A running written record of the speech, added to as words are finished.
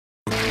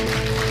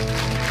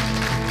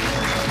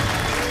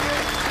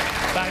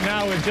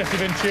now with Jesse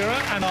Ventura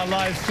and our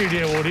live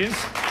studio audience.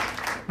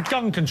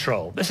 Gun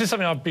control. This is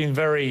something I've been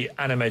very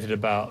animated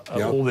about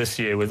all this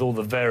year with all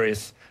the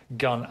various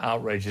gun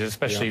outrages,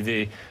 especially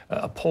the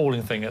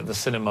appalling thing at the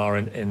cinema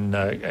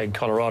in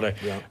Colorado.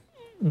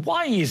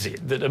 Why is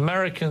it that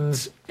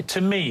Americans, to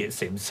me it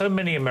seems, so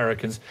many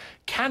Americans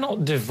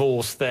cannot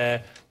divorce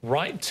their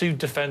right to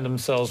defend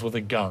themselves with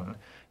a gun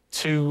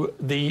to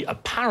the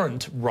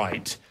apparent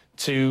right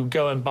to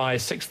go and buy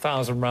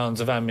 6,000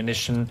 rounds of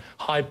ammunition,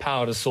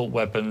 high-powered assault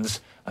weapons,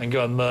 and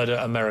go and murder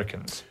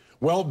Americans?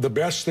 Well, the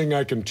best thing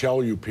I can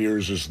tell you,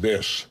 Piers, is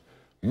this.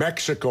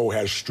 Mexico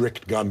has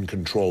strict gun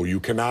control. You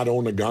cannot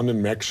own a gun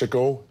in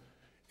Mexico,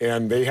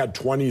 and they had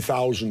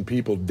 20,000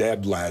 people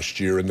dead last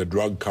year in the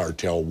drug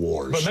cartel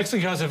wars. But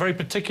Mexico has a very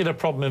particular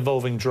problem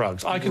involving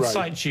drugs. I can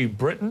cite you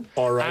Britain,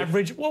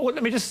 average... Well,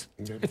 let me just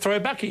throw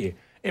it back at you.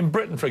 In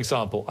Britain, for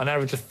example, an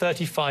average of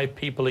 35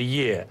 people a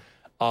year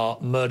are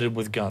murdered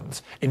with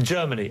guns. In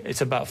Germany,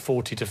 it's about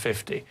 40 to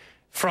 50.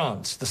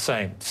 France, the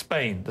same.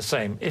 Spain, the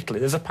same. Italy,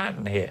 there's a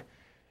pattern here.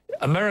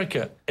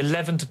 America,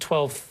 11 to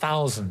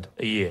 12,000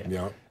 a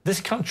year. This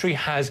country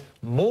has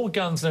more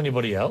guns than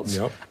anybody else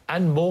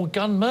and more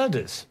gun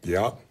murders.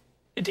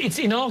 It's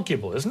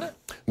inarguable, isn't it?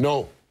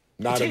 No,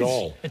 not at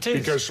all. It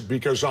is.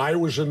 Because I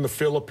was in the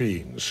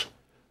Philippines,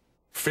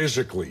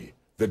 physically,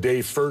 the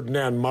day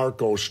Ferdinand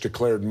Marcos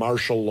declared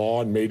martial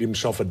law and made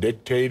himself a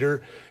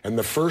dictator. And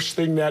the first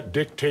thing that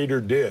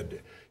dictator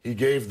did, he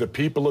gave the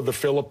people of the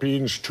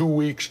Philippines 2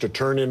 weeks to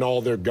turn in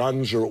all their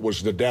guns or it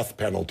was the death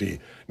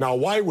penalty. Now,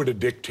 why would a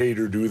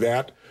dictator do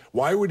that?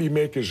 Why would he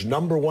make his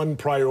 #1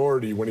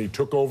 priority when he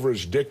took over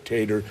as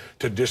dictator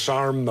to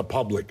disarm the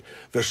public?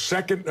 The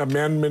Second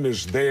Amendment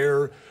is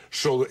there,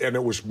 and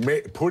it was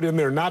put in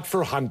there not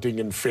for hunting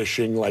and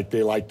fishing like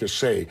they like to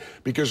say,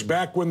 because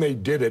back when they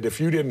did it, if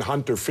you didn't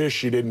hunt or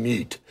fish, you didn't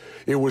eat.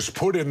 It was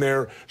put in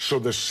there so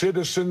the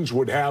citizens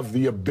would have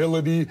the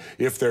ability,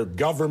 if their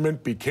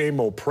government became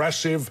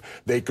oppressive,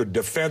 they could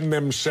defend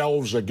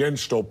themselves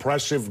against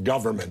oppressive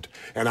government.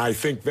 And I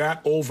think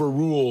that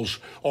overrules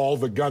all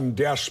the gun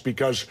deaths,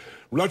 because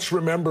let's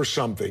remember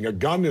something. A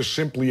gun is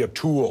simply a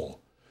tool.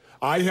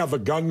 I have a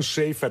gun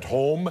safe at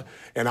home,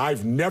 and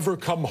I've never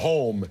come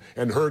home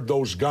and heard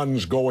those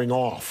guns going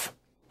off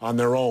on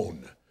their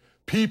own.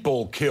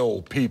 People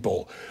kill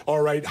people.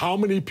 All right, how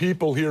many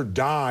people here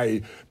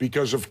die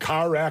because of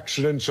car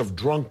accidents of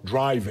drunk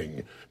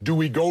driving? Do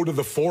we go to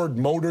the Ford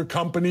Motor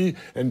Company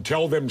and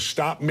tell them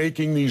stop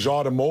making these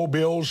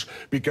automobiles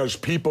because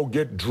people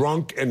get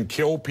drunk and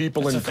kill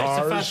people in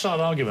cars? It's a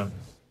facile argument.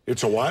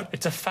 It's a what?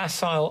 It's a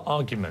facile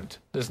argument.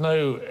 There's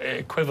no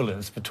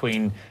equivalence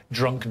between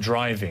drunk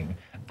driving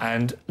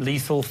and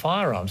lethal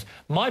firearms.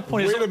 My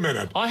point is... Wait a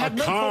minute. A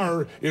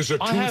car is a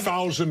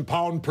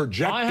 2,000-pound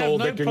projectile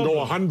that can go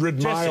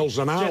 100 miles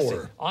an hour.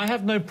 Jesse, I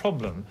have no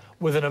problem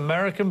with an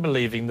American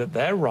believing that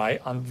their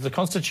right under the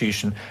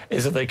Constitution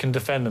is that they can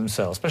defend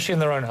themselves, especially in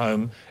their own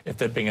home, if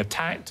they're being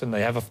attacked and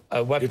they have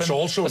a weapon. It's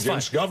also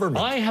against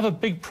government. I have a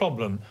big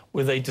problem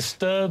with a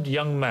disturbed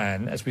young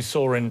man, as we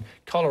saw in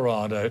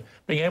Colorado,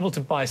 being able to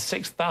buy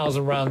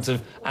 6,000 rounds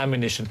of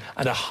ammunition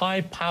and a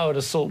high-powered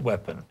assault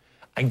weapon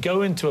and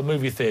go into a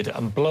movie theatre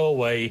and blow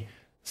away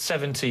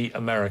 70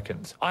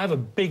 Americans. I have a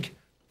big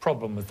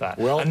problem with that.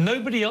 And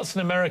nobody else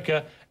in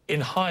America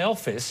in high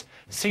office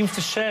seems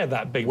to share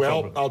that big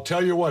problem. Well, I'll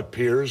tell you what,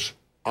 Piers,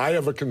 I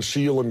have a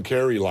conceal and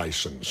carry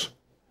license.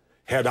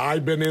 Had I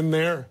been in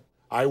there,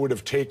 I would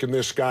have taken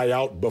this guy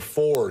out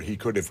before he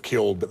could have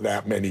killed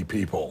that many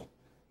people.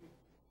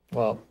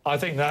 Well, I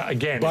think that,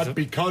 again... But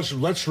because,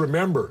 let's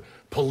remember,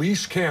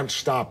 police can't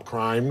stop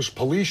crimes.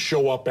 Police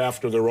show up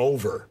after they're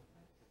over.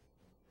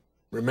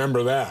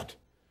 Remember that.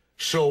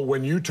 So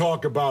when you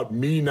talk about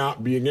me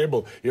not being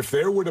able... If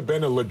there would have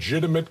been a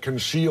legitimate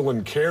conceal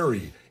and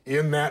carry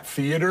in that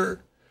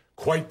theater,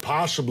 quite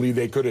possibly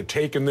they could have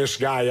taken this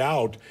guy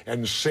out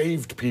and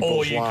saved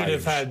people's lives. Or you could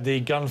have had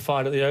the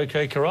gunfight at the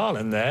OK Corral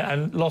in there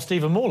and lost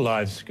even more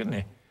lives, couldn't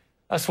you?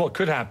 That's what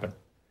could happen.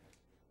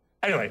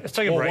 Anyway, let's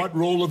take a break. What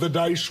roll of the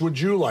dice would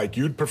you like?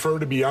 You'd prefer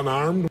to be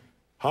unarmed?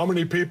 How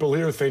many people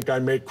here think I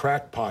make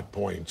crackpot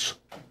points?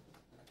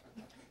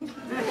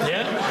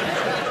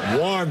 Yeah?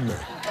 1.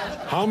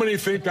 How many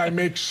think I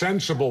make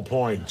sensible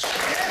points?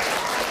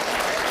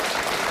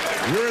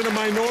 You're in a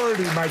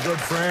minority, my good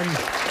friend.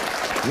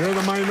 You're in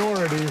the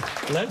minority.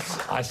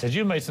 I said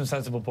you made some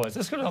sensible points.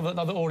 Let's go to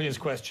another audience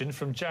question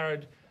from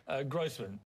Jared Grossman.